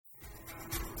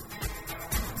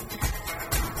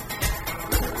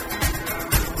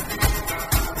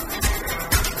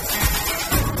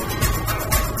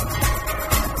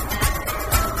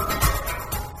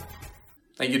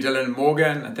Thank you, Dylan and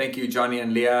Morgan, and thank you, Johnny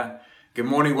and Leah. Good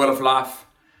morning, Well of Life,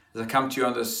 as I come to you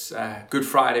on this Good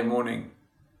Friday morning.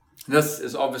 This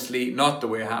is obviously not the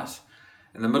warehouse.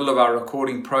 In the middle of our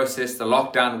recording process, the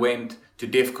lockdown went to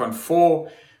DEFCON 4,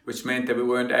 which meant that we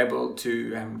weren't able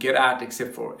to get out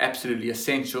except for absolutely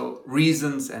essential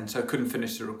reasons, and so couldn't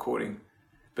finish the recording.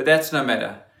 But that's no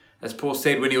matter. As Paul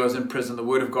said when he was in prison, the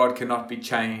word of God cannot be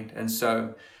chained. And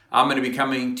so I'm going to be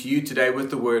coming to you today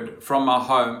with the word from my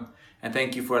home, and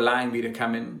thank you for allowing me to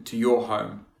come into your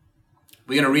home.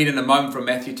 We're going to read in a moment from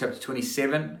Matthew chapter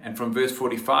 27 and from verse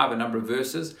 45, a number of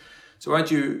verses. So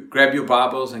won't you grab your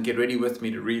Bibles and get ready with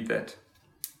me to read that.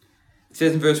 It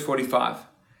says in verse 45,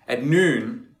 "At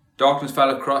noon, darkness fell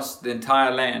across the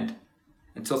entire land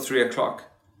until 3 o'clock.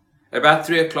 At about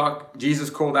 3 o'clock,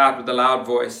 Jesus called out with a loud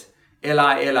voice,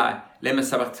 'Eli, Eli, lema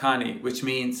sabachthani,' which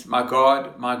means, my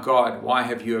God, why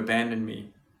have you abandoned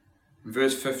me?" In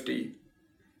verse 50,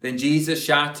 "Then Jesus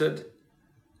shouted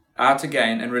out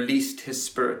again and released his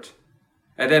spirit.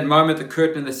 At that moment, the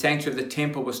curtain in the sanctuary of the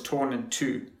temple was torn in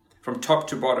two, from top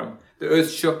to bottom. The earth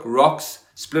shook, rocks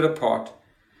split apart,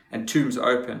 and tombs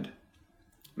opened."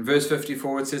 In verse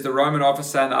 54, it says, "The Roman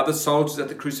officer and the other soldiers at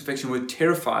the crucifixion were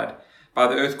terrified by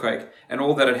the earthquake and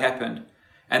all that had happened.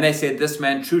 And they said, 'This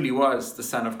man truly was the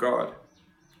Son of God.'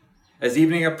 As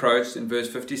evening approached," in verse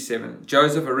 57,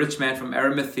 "Joseph, a rich man from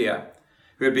Arimathea,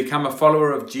 who had become a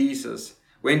follower of Jesus,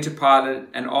 went to Pilate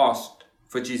and asked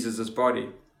for Jesus' body.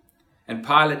 And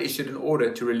Pilate issued an order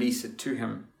to release it to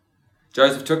him.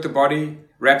 Joseph took the body,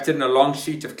 wrapped it in a long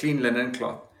sheet of clean linen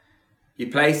cloth. He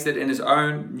placed it in his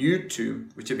own new tomb,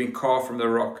 which had been carved from the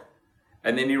rock.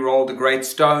 And then he rolled a great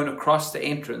stone across the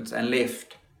entrance and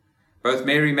left. Both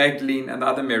Mary Magdalene and the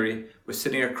other Mary were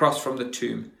sitting across from the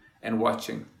tomb and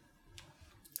watching."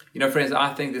 You know, friends,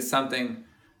 I think there's something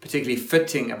particularly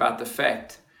fitting about the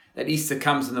fact that Easter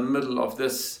comes in the middle of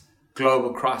this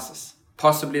global crisis,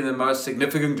 possibly the most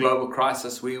significant global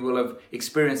crisis we will have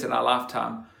experienced in our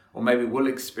lifetime, or maybe will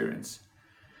experience.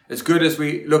 It's good as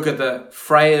we look at the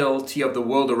frailty of the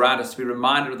world around us to be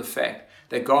reminded of the fact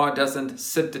that God doesn't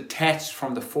sit detached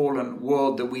from the fallen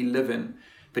world that we live in,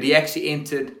 but he actually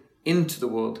entered into the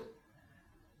world.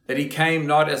 That he came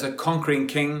not as a conquering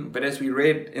king, but as we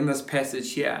read in this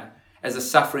passage here, as a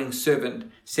suffering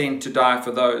servant sent to die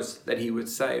for those that he would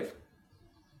save.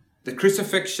 The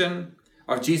crucifixion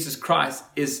of Jesus Christ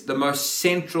is the most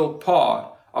central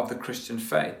part of the Christian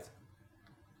faith.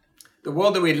 The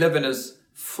world that we live in is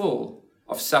full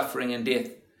of suffering and death.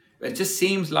 It just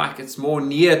seems like it's more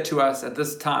near to us at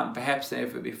this time, perhaps than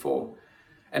ever before.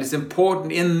 And it's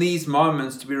important in these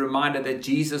moments to be reminded that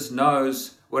Jesus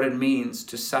knows what it means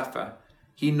to suffer.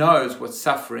 He knows what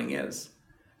suffering is.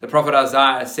 The prophet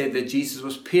Isaiah said that Jesus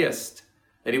was pierced,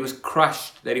 that he was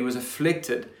crushed, that he was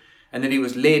afflicted, and that he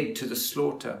was led to the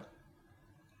slaughter.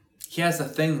 Here's the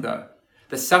thing though,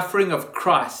 the suffering of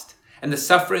Christ and the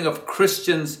suffering of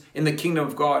Christians in the kingdom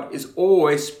of God is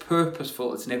always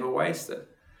purposeful. It's never wasted.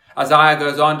 Isaiah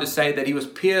goes on to say that he was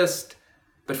pierced,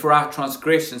 but for our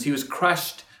transgressions. He was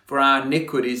crushed for our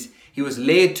iniquities. He was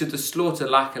led to the slaughter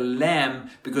like a lamb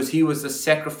because he was the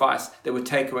sacrifice that would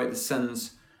take away the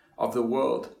sins of the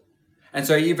world. And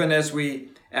so even as we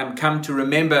come to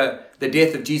remember the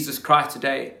death of Jesus Christ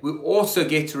today, we also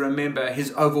get to remember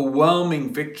his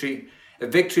overwhelming victory, a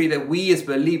victory that we as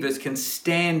believers can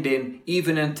stand in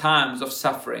even in times of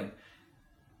suffering.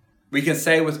 We can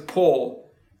say with Paul,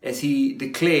 as he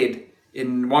declared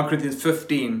in 1 Corinthians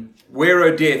 15, "Where,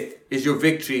 O death, is your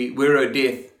victory? Where, O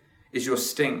death, is your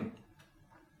sting?"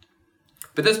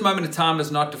 But this moment of time is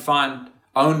not defined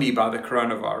only by the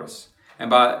coronavirus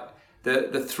and by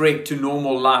the threat to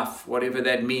normal life, whatever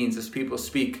that means, as people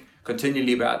speak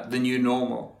continually about the new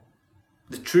normal.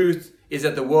 The truth is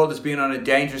that the world has been on a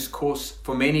dangerous course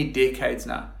for many decades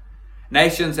now.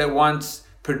 Nations that once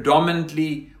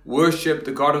predominantly worshipped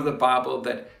the God of the Bible,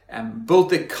 that built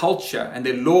their culture and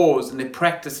their laws and their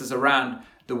practices around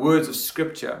the words of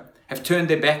Scripture, have turned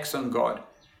their backs on God.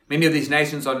 Many of these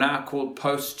nations are now called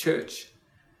post-church.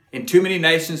 In too many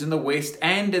nations in the West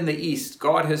and in the East,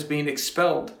 God has been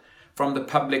expelled from the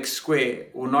public square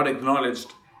or not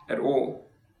acknowledged at all.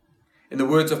 In the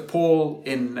words of Paul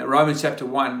in Romans chapter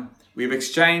 1, we have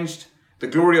exchanged the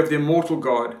glory of the immortal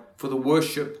God for the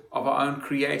worship of our own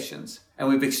creations, and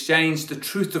we've exchanged the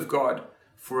truth of God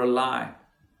for a lie.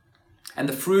 And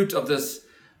the fruit of this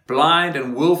blind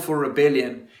and willful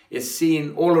rebellion is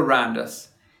seen all around us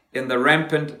in the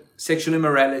rampant sexual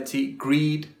immorality,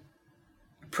 greed,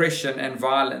 oppression, and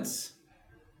violence.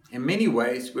 In many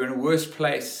ways, we're in a worse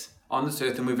place on this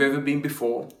earth than we've ever been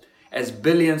before, as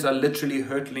billions are literally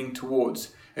hurtling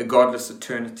towards a godless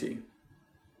eternity.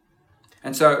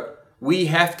 And so we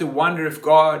have to wonder if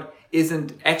God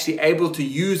isn't actually able to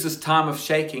use this time of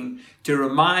shaking to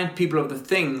remind people of the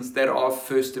things that are of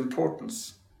first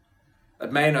importance.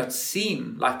 It may not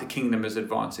seem like the kingdom is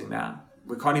advancing now.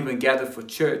 We can't even gather for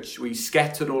church. We're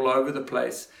scattered all over the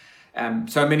place.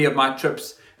 So many of my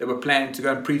trips that were planned to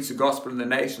go and preach the gospel in the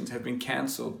nations have been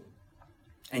cancelled.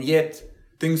 And yet,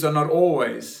 things are not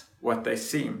always what they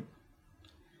seem.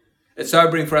 It's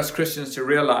sobering for us Christians to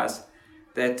realize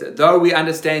that though we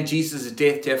understand Jesus'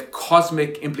 death to have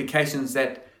cosmic implications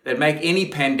that make any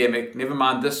pandemic, never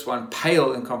mind this one,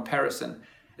 pale in comparison,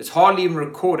 it's hardly even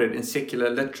recorded in secular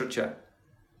literature.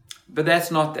 But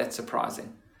that's not that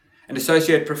surprising. An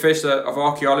associate professor of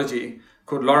archaeology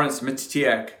called Lawrence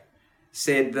Mitiak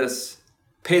said this: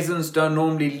 peasants don't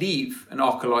normally leave an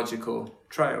archaeological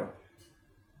trail.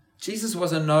 Jesus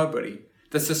was a nobody,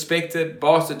 the suspected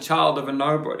bastard child of a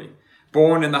nobody,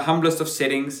 born in the humblest of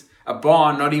settings, a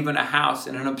barn, not even a house,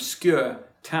 in an obscure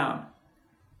town.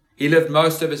 He lived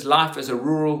most of his life as a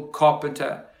rural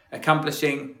carpenter,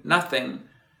 accomplishing nothing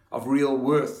of real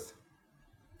worth.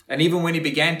 And even when he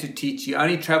began to teach, he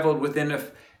only traveled within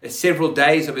several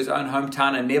days of his own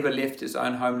hometown and never left his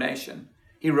own home nation.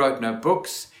 He wrote no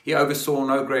books, he oversaw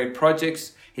no great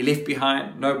projects, he left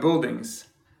behind no buildings.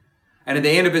 And at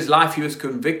the end of his life, he was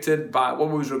convicted by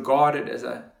what was regarded as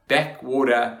a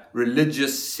backwater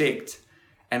religious sect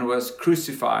and was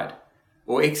crucified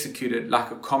or executed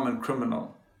like a common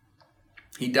criminal.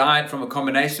 He died from a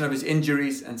combination of his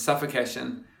injuries and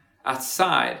suffocation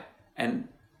outside an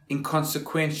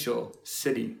inconsequential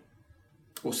city,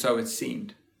 or so it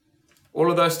seemed. All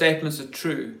of those statements are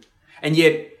true, and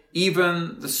yet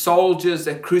even the soldiers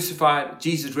that crucified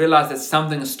Jesus realized that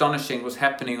something astonishing was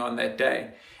happening on that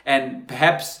day. And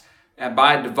perhaps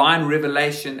by divine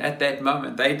revelation at that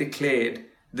moment, they declared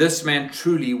this man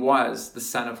truly was the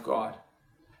Son of God.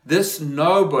 This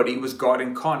nobody was God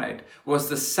incarnate, was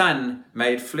the Son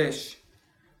made flesh,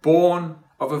 born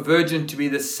of a virgin to be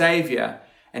the Savior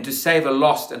and to save a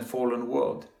lost and fallen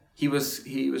world. He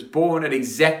was born at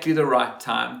exactly the right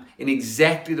time, in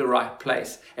exactly the right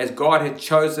place, as God had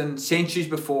chosen centuries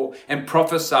before and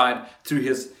prophesied through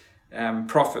his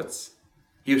prophets.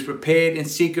 He was prepared in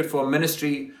secret for a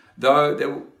ministry,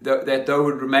 though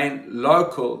would remain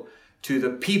local to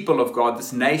the people of God.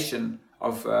 This nation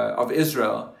of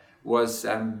Israel was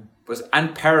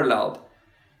unparalleled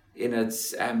in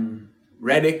its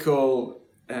radical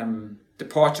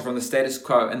departure from the status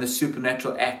quo and the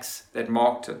supernatural acts that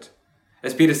marked it.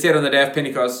 As Peter said on the day of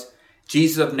Pentecost,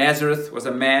 Jesus of Nazareth was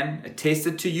a man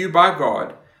attested to you by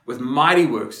God with mighty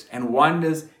works and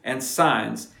wonders and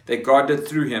signs that God did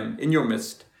through him in your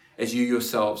midst, as you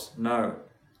yourselves know.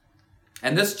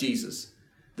 And this Jesus,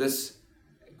 this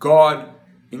God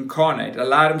incarnate,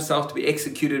 allowed himself to be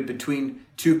executed between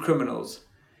two criminals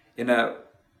in a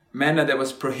manner that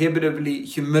was prohibitively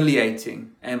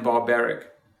humiliating and barbaric.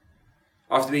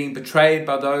 After being betrayed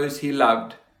by those he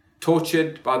loved,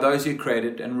 tortured by those he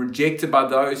created, and rejected by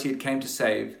those he had came to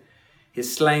save,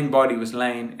 his slain body was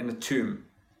laid in a tomb.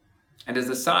 And his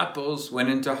disciples went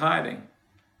into hiding.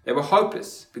 They were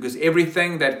hopeless because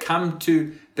everything they'd come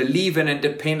to believe in and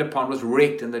depend upon was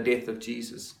wrecked in the death of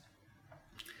Jesus.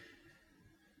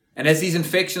 And as these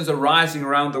infections are rising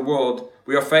around the world,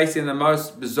 we are facing the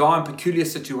most bizarre and peculiar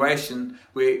situation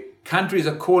where countries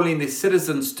are calling their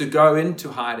citizens to go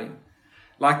into hiding.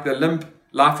 Like the limp,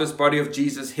 lifeless body of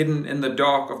Jesus hidden in the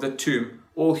dark of the tomb,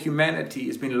 all humanity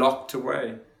has been locked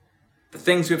away. The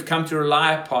things we've come to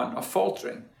rely upon are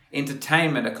faltering.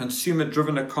 Entertainment, a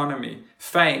consumer-driven economy,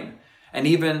 fame, and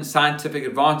even scientific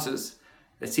advances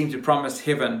that seem to promise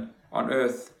heaven on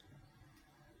earth.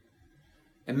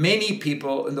 And many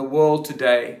people in the world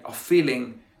today are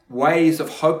feeling waves of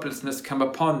hopelessness come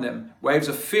upon them, waves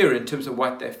of fear in terms of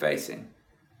what they're facing.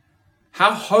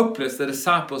 How hopeless the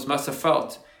disciples must have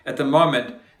felt at the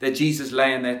moment that Jesus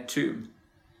lay in that tomb.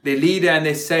 Their leader and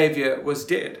their Savior was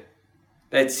dead.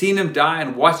 They had seen him die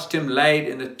and watched him laid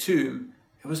in the tomb.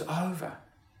 It was over.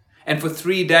 And for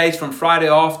 3 days, from Friday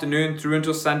afternoon through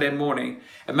until Sunday morning,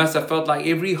 it must have felt like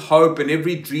every hope and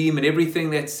every dream and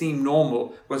everything that seemed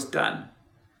normal was done.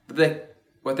 But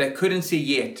what they couldn't see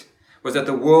yet was that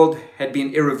the world had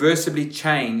been irreversibly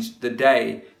changed the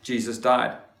day Jesus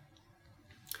died.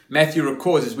 Matthew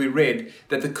records, as we read,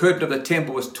 that the curtain of the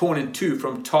temple was torn in two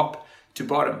from top to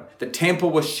bottom. The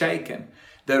temple was shaken.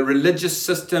 The religious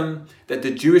system that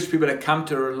the Jewish people had come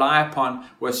to rely upon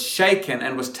was shaken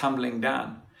and was tumbling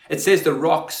down. It says the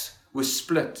rocks were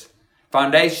split.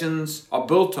 Foundations are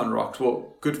built on rocks.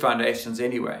 Well, good foundations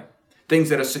anyway. Things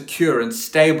that are secure and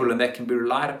stable and that can be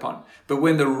relied upon. But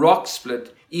when the rocks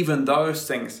split, even those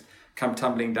things come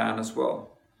tumbling down as well.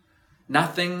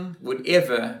 Nothing would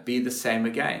ever be the same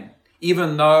again.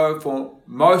 Even though for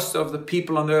most of the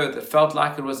people on earth it felt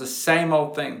like it was the same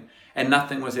old thing and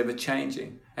nothing was ever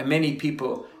changing. And many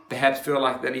people perhaps feel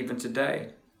like that even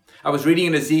today. I was reading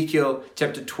in Ezekiel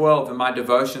chapter 12 in my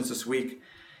devotions this week,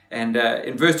 and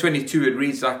in verse 22 it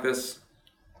reads like this: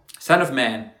 Son of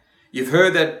man, you've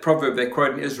heard that proverb they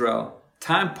quote in Israel,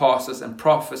 time passes and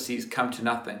prophecies come to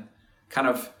nothing. Kind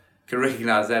of can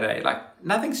recognize that, eh? Like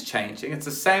nothing's changing. It's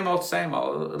the same old, same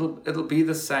old. It'll be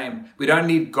the same. We don't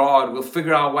need God. We'll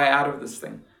figure our way out of this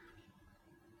thing.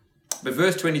 But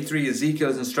verse 23, Ezekiel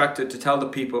is instructed to tell the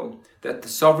people that the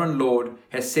sovereign Lord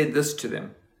has said this to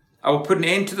them: I will put an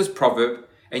end to this proverb,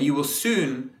 and you will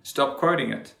soon stop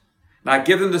quoting it. Now I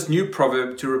give them this new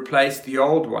proverb to replace the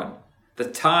old one. The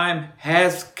time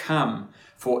has come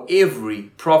for every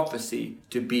prophecy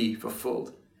to be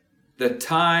fulfilled. The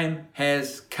time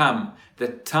has come. The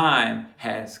time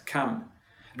has come.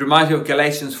 It reminds me of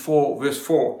Galatians 4, verse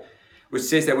 4, which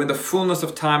says that when the fullness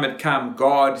of time had come,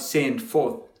 God sent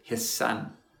forth his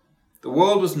Son. The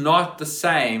world was not the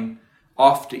same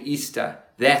after Easter.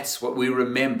 That's what we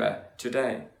remember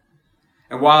today.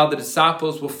 And while the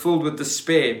disciples were filled with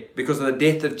despair because of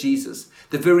the death of Jesus,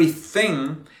 the very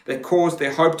thing that caused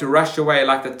their hope to rush away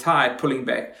like the tide pulling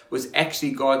back was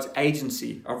actually God's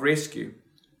agency of rescue.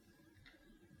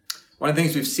 One of the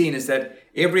things we've seen is that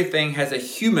everything has a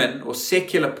human or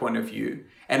secular point of view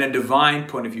and a divine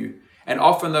point of view. And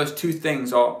often those two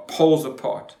things are poles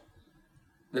apart.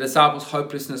 The disciples'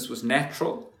 hopelessness was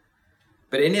natural,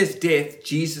 but in his death,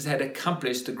 Jesus had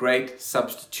accomplished the great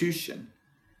substitution.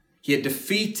 He had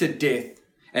defeated death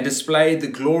and displayed the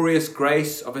glorious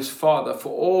grace of his Father for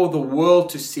all the world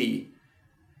to see,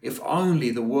 if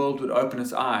only the world would open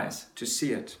its eyes to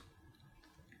see it.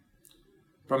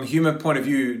 From a human point of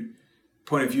view,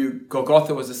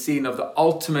 Golgotha was a scene of the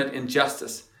ultimate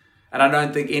injustice, and I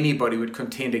don't think anybody would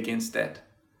contend against that.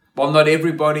 While not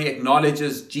everybody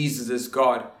acknowledges Jesus as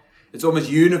God, it's almost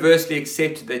universally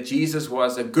accepted that Jesus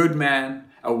was a good man,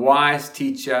 a wise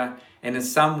teacher, and in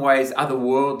some ways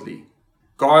otherworldly.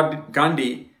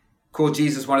 Gandhi called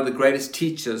Jesus one of the greatest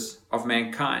teachers of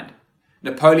mankind.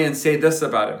 Napoleon said this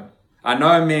about him: I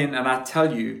know men, and I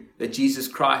tell you that Jesus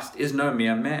Christ is no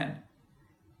mere man.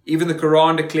 Even the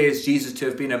Quran declares Jesus to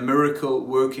have been a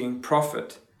miracle-working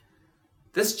prophet.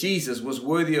 This Jesus was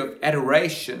worthy of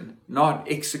adoration, not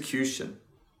execution.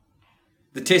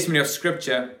 The testimony of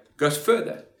Scripture goes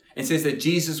further and says that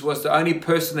Jesus was the only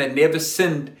person that never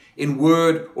sinned in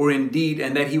word or in deed,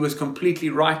 and that he was completely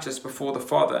righteous before the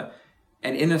Father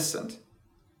and innocent.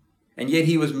 And yet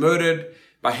he was murdered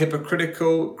by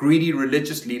hypocritical, greedy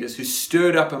religious leaders who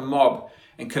stirred up a mob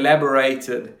and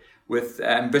collaborated with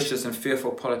ambitious and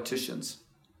fearful politicians.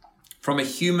 From a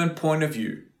human point of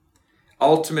view,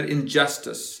 ultimate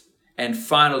injustice and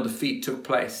final defeat took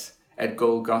place at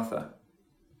Golgotha.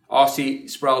 R.C.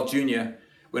 Sproul Jr.,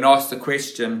 when asked the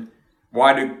question,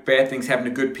 why do bad things happen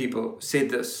to good people, said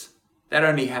this: that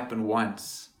only happened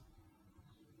once.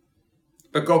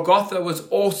 But Golgotha was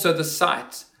also the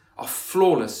site of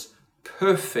flawless,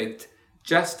 perfect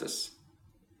justice.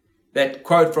 That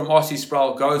quote from R.C.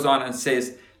 Sproul goes on and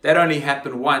says, that only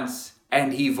happened once,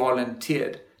 and he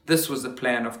volunteered. This was the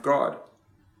plan of God.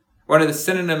 One of the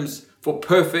synonyms for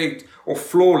perfect or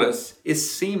flawless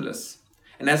is seamless.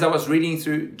 And as I was reading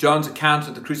through John's account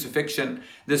of the crucifixion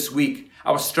this week,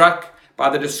 I was struck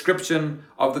by the description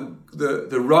of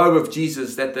the robe of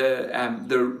Jesus that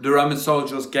the Roman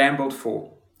soldiers gambled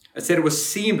for. It said it was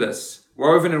seamless,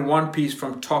 woven in one piece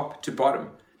from top to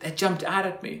bottom. That jumped out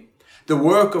at me. The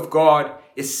work of God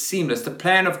is seamless. The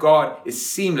plan of God is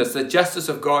seamless. The justice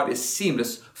of God is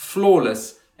seamless,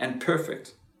 flawless, and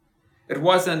perfect. It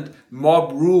wasn't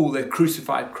mob rule that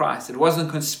crucified Christ. It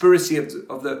wasn't conspiracy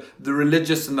of the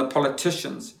religious and the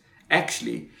politicians.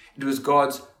 Actually, it was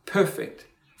God's perfect,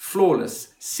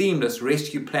 flawless, seamless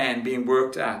rescue plan being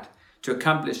worked out to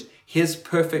accomplish his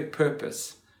perfect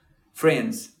purpose.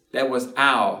 Friends, that was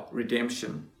our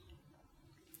redemption.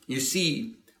 You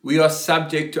see, we are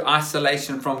subject to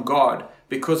isolation from God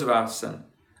because of our sin.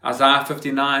 Isaiah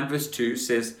 59 verse 2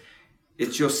 says,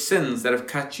 it's your sins that have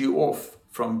cut you off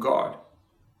from God.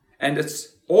 And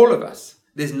it's all of us.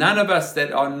 There's none of us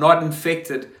that are not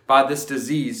infected by this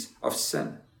disease of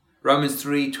sin. Romans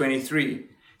 3:23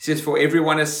 says, for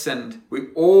everyone has sinned. We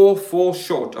all fall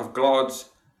short of God's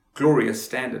glorious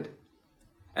standard.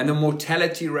 And the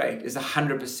mortality rate is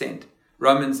 100%.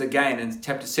 Romans again in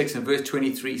chapter 6 and verse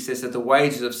 23 says that the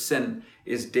wages of sin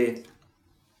is death.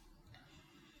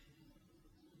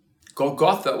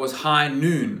 Golgotha was high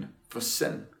noon for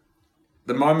sin.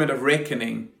 The moment of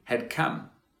reckoning had come.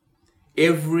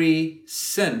 Every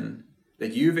sin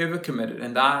that you've ever committed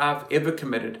and that I've ever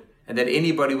committed and that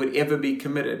anybody would ever be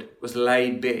committed was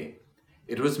laid bare.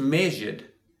 It was measured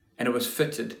and it was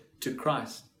fitted to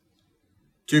Christ.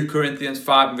 2 Corinthians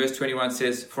 5 and verse 21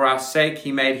 says, "For our sake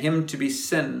he made him to be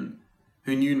sin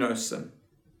who knew no sin."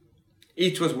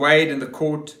 Each was weighed in the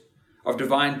court of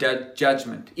divine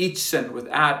judgment. Each sin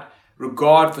without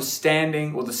regard for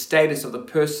standing or the status of the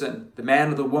person, the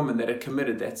man or the woman that had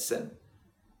committed that sin.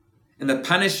 And the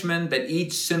punishment that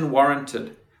each sin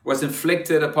warranted was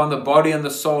inflicted upon the body and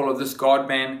the soul of this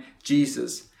God-man,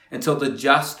 Jesus, until the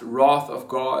just wrath of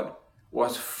God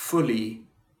was fully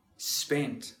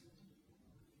spent.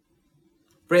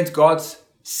 Friends, God's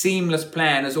seamless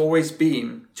plan has always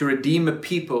been to redeem a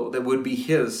people that would be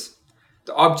His,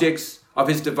 the objects of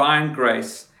His divine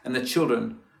grace and the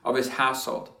children of His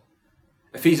household.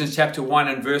 Ephesians chapter 1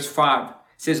 and verse 5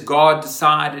 says God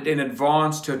decided in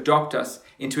advance to adopt us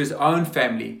into His own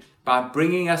family by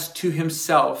bringing us to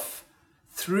Himself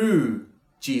through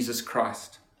Jesus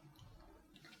Christ.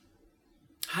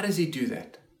 How does He do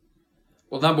that?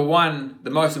 Well, number one, the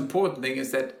most important thing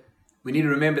is that we need to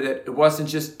remember that it wasn't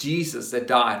just Jesus that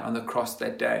died on the cross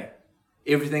that day.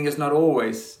 Everything is not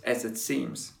always as it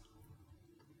seems.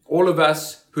 All of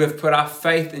us who have put our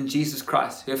faith in Jesus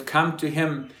Christ, who have come to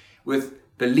Him with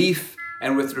belief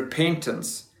and with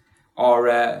repentance,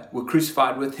 were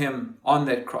crucified with Him on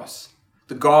that cross.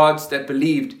 The gods that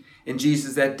believed in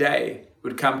Jesus that day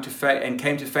would come to faith and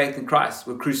came to faith in Christ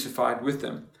were crucified with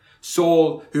Him.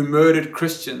 Saul, who murdered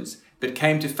Christians but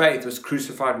came to faith, was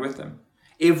crucified with Him.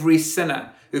 Every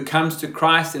sinner who comes to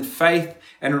Christ in faith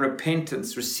and in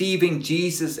repentance, receiving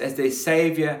Jesus as their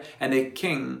Savior and their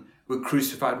King, were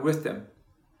crucified with Him.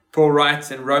 Paul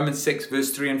writes in Romans 6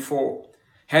 verse 3 and 4,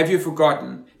 "Have you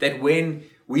forgotten that when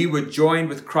we were joined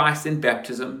with Christ in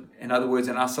baptism," in other words,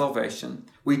 in our salvation,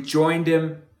 "we joined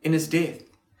Him in His death?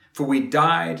 For we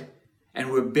died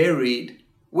and were buried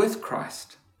with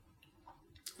Christ."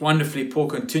 Wonderfully, Paul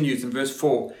continues in verse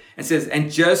 4 and says,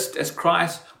 "And just as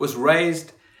Christ was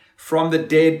raised from the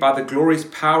dead by the glorious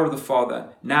power of the Father,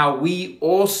 now we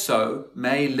also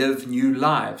may live new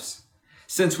lives.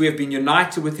 Since we have been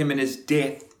united with Him in His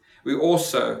death, we will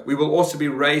also be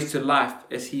raised to life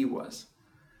as He was."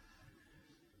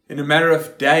 In a matter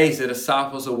of days, the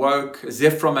disciples awoke as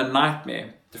if from a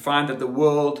nightmare to find that the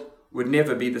world would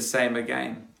never be the same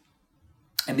again.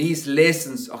 And these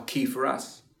lessons are key for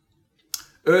us.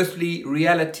 Earthly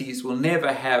realities will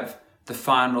never have the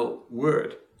final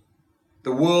word.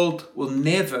 The world will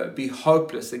never be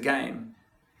hopeless again.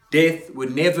 Death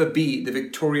would never be the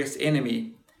victorious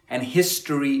enemy, and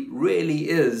history really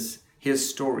is His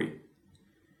story.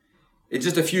 In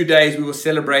just a few days, we will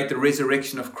celebrate the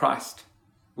resurrection of Christ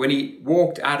when He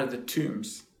walked out of the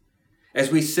tombs.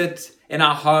 As we sit in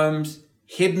our homes,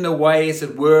 hidden away as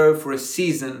it were for a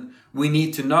season, we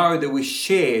need to know that we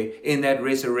share in that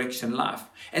resurrection life.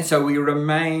 And so we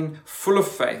remain full of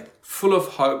faith, full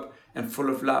of hope, and full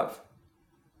of love.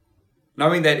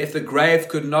 Knowing that if the grave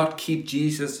could not keep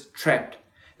Jesus trapped,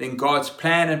 then God's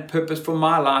plan and purpose for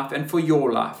my life and for your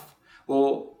life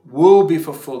will be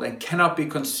fulfilled and cannot be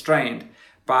constrained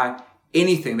by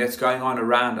anything that's going on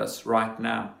around us right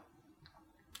now.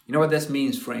 You know what this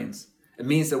means, friends? It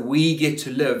means that we get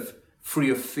to live free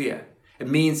of fear. It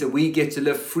means that we get to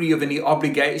live free of any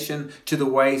obligation to the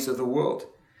ways of the world.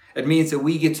 It means that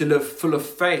we get to live full of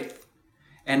faith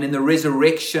and in the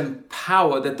resurrection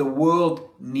power that the world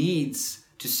needs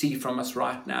to see from us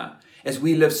right now, as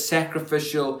we live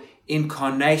sacrificial,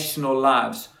 incarnational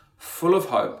lives, full of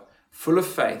hope, full of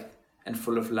faith, and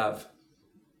full of love.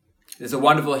 There's a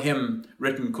wonderful hymn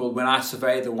written called "When I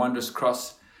Survey the Wondrous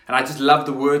Cross," and I just love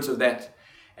the words of that.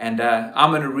 And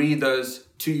I'm going to read those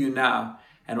to you now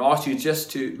and ask you just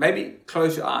to maybe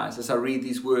close your eyes as I read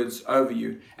these words over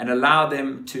you and allow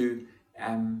them to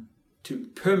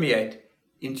permeate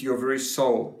into your very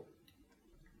soul.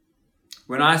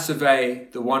 When I survey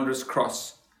the wondrous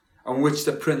cross on which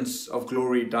the Prince of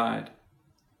Glory died,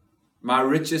 my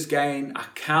richest gain I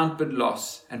count but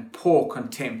loss and pour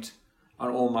contempt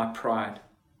on all my pride.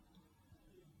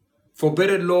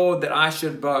 Forbid it, Lord, that I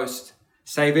should boast,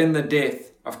 save in the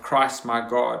death of Christ my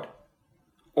God.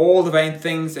 All the vain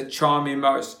things that charm me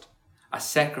most, I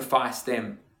sacrifice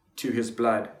them to His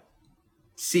blood.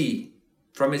 See,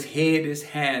 from His head, His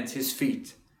hands, His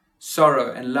feet,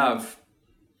 sorrow and love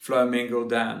flow mingled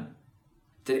down.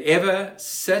 Did ever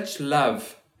such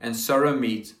love and sorrow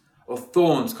meet, or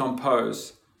thorns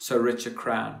compose so rich a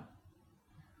crown?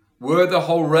 Were the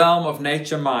whole realm of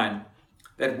nature mine,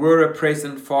 that were a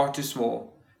present far too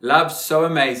small, love so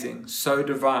amazing, so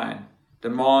divine,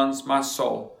 demands my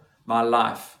soul, my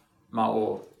life, my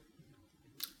all.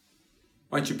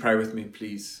 Won't you pray with me,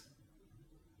 please?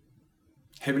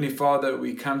 Heavenly Father,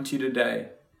 we come to you today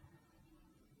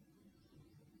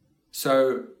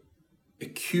so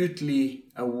acutely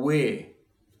aware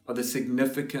of the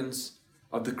significance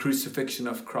of the crucifixion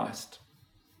of Christ.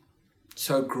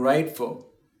 So grateful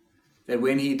that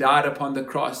when he died upon the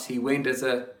cross, he went as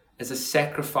a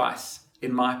sacrifice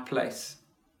in my place.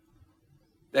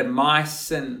 That my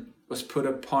sin was put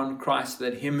upon Christ,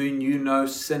 that him who knew no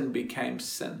sin became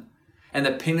sin. And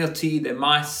the penalty that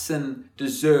my sin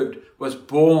deserved was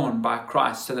borne by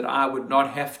Christ so that I would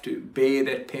not have to bear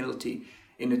that penalty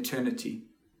in eternity.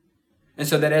 And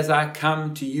so that as I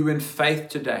come to you in faith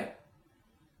today,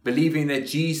 believing that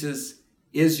Jesus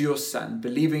is your Son,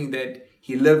 believing that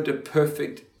he lived a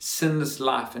perfect, sinless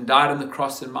life and died on the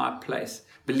cross in my place,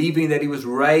 believing that he was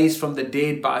raised from the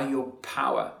dead by your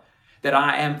power, that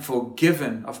I am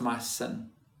forgiven of my sin,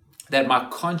 that my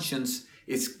conscience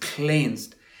is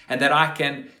cleansed, and that I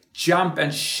can jump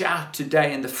and shout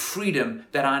today in the freedom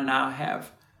that I now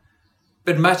have.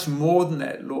 But much more than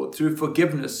that, Lord, through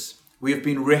forgiveness, we have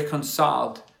been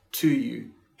reconciled to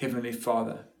you, Heavenly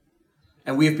Father.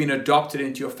 And we have been adopted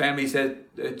into your family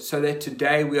so that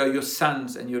today we are your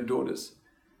sons and your daughters.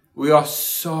 We are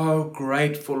so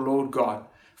grateful, Lord God,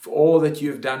 for all that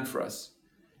you have done for us.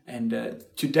 And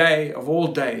today, of all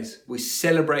days, we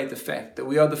celebrate the fact that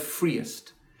we are the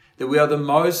freest, that we are the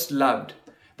most loved,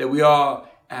 that we are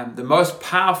the most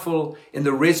powerful in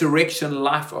the resurrection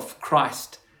life of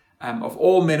Christ, of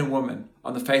all men and women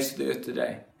on the face of the earth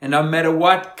today. And no matter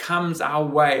what comes our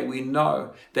way, we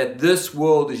know that this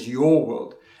world is your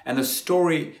world. And the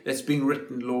story that's being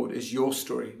written, Lord, is your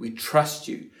story. We trust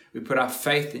you. We put our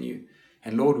faith in you.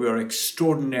 And Lord, we are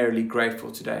extraordinarily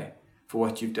grateful today for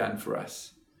what you've done for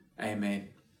us. Amen.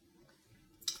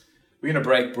 We're going to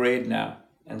break bread now.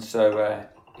 And so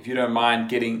if you don't mind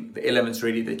getting the elements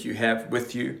ready that you have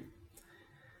with you.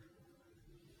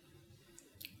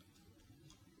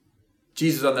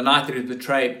 Jesus, on the night that he was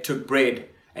betrayed, took bread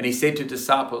and he said to the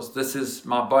disciples, "This is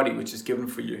my body, which is given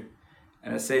for you."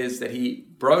 And it says that he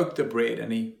broke the bread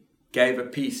and he gave a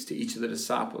piece to each of the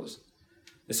disciples.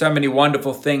 There's so many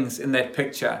wonderful things in that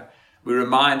picture. We're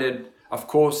reminded, of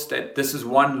course, that this is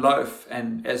one loaf.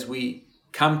 And as we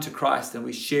come to Christ and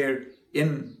we share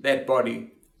in that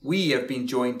body, we have been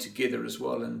joined together as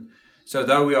well. And so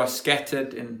though we are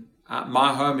scattered in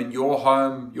my home, in your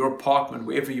home, your apartment,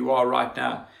 wherever you are right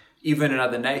now, even in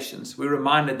other nations, we're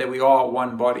reminded that we are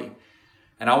one body.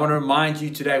 And I want to remind you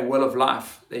today, Well of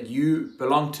Life, that you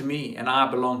belong to me and I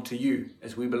belong to you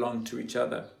as we belong to each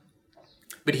other.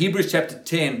 But Hebrews chapter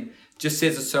 10 just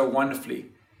says it so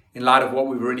wonderfully in light of what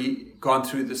we've already gone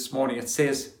through this morning. It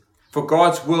says, "For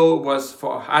God's will was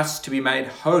for us to be made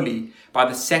holy by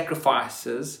the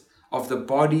sacrifices of the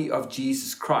body of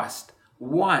Jesus Christ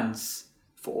once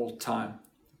for all time."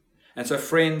 And so,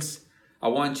 friends, I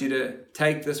want you to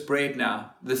take this bread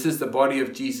now. This is the body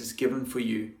of Jesus given for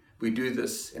you. We do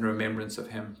this in remembrance of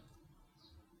him.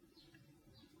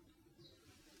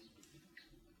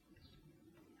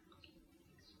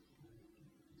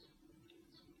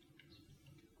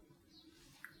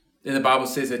 Then the Bible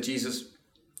says that Jesus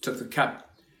took the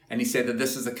cup and he said that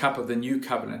this is the cup of the new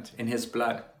covenant in his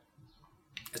blood.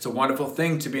 It's a wonderful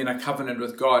thing to be in a covenant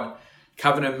with God.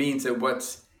 Covenant means that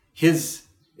what's his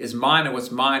is mine and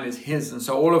what's mine is his. And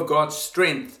so all of God's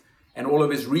strength and all of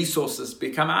his resources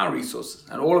become our resources.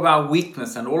 And all of our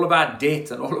weakness and all of our debt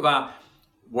and all of our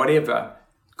whatever,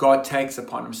 God takes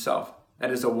upon himself.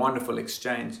 That is a wonderful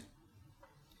exchange.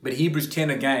 But Hebrews 10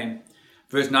 again,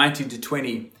 verse 19 to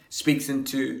 20, speaks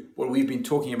into what we've been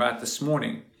talking about this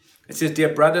morning. It says,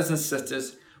 "Dear brothers and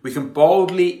sisters, we can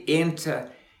boldly enter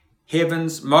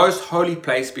heaven's most holy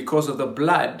place because of the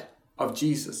blood of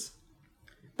Jesus.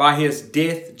 By his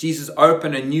death, Jesus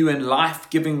opened a new and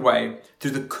life-giving way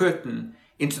through the curtain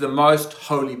into the most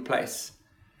holy place."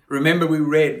 Remember, we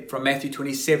read from Matthew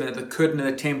 27 that the curtain in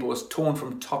the temple was torn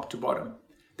from top to bottom.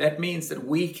 That means that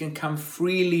we can come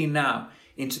freely now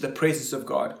into the presence of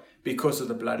God because of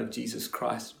the blood of Jesus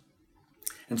Christ.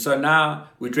 And so now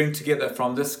we drink together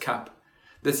from this cup.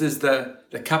 This is the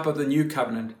cup of the new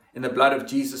covenant in the blood of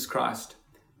Jesus Christ.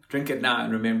 Drink it now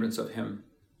in remembrance of him.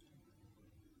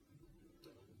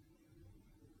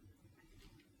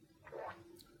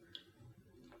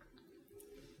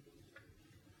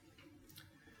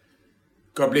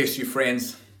 God bless you,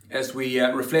 friends, as we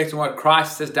reflect on what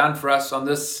Christ has done for us on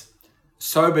this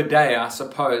sober day, I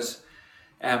suppose.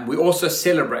 We also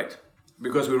celebrate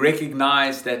because we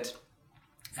recognize that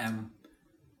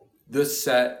this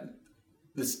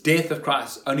this death of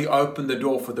Christ only opened the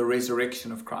door for the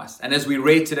resurrection of Christ. And as we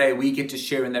read today, we get to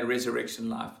share in that resurrection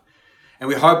life. And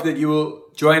we hope that you will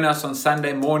join us on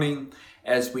Sunday morning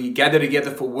as we gather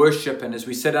together for worship and as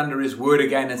we sit under His Word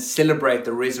again and celebrate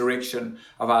the resurrection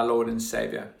of our Lord and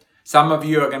Savior. Some of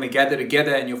you are going to gather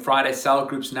together in your Friday cell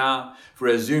groups now for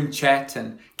a Zoom chat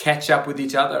and catch up with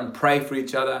each other and pray for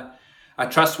each other. I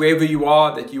trust wherever you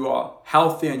are that you are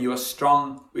healthy and you are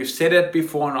strong. We've said it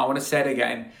before and I want to say it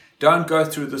again. Don't go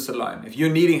through this alone. If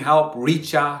you're needing help,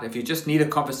 reach out. If you just need a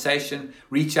conversation,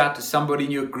 reach out to somebody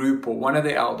in your group or one of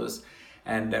the elders,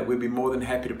 and we'll be more than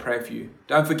happy to pray for you.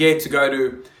 Don't forget to go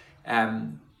to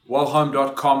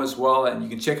wellhome.com as well, and you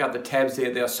can check out the tabs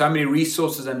there. There are so many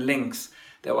resources and links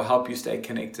that will help you stay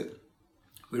connected.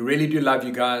 We really do love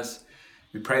you guys.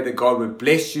 We pray that God would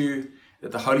bless you,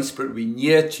 that the Holy Spirit would be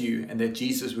near to you, and that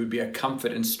Jesus would be a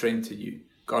comfort and strength to you.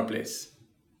 God bless.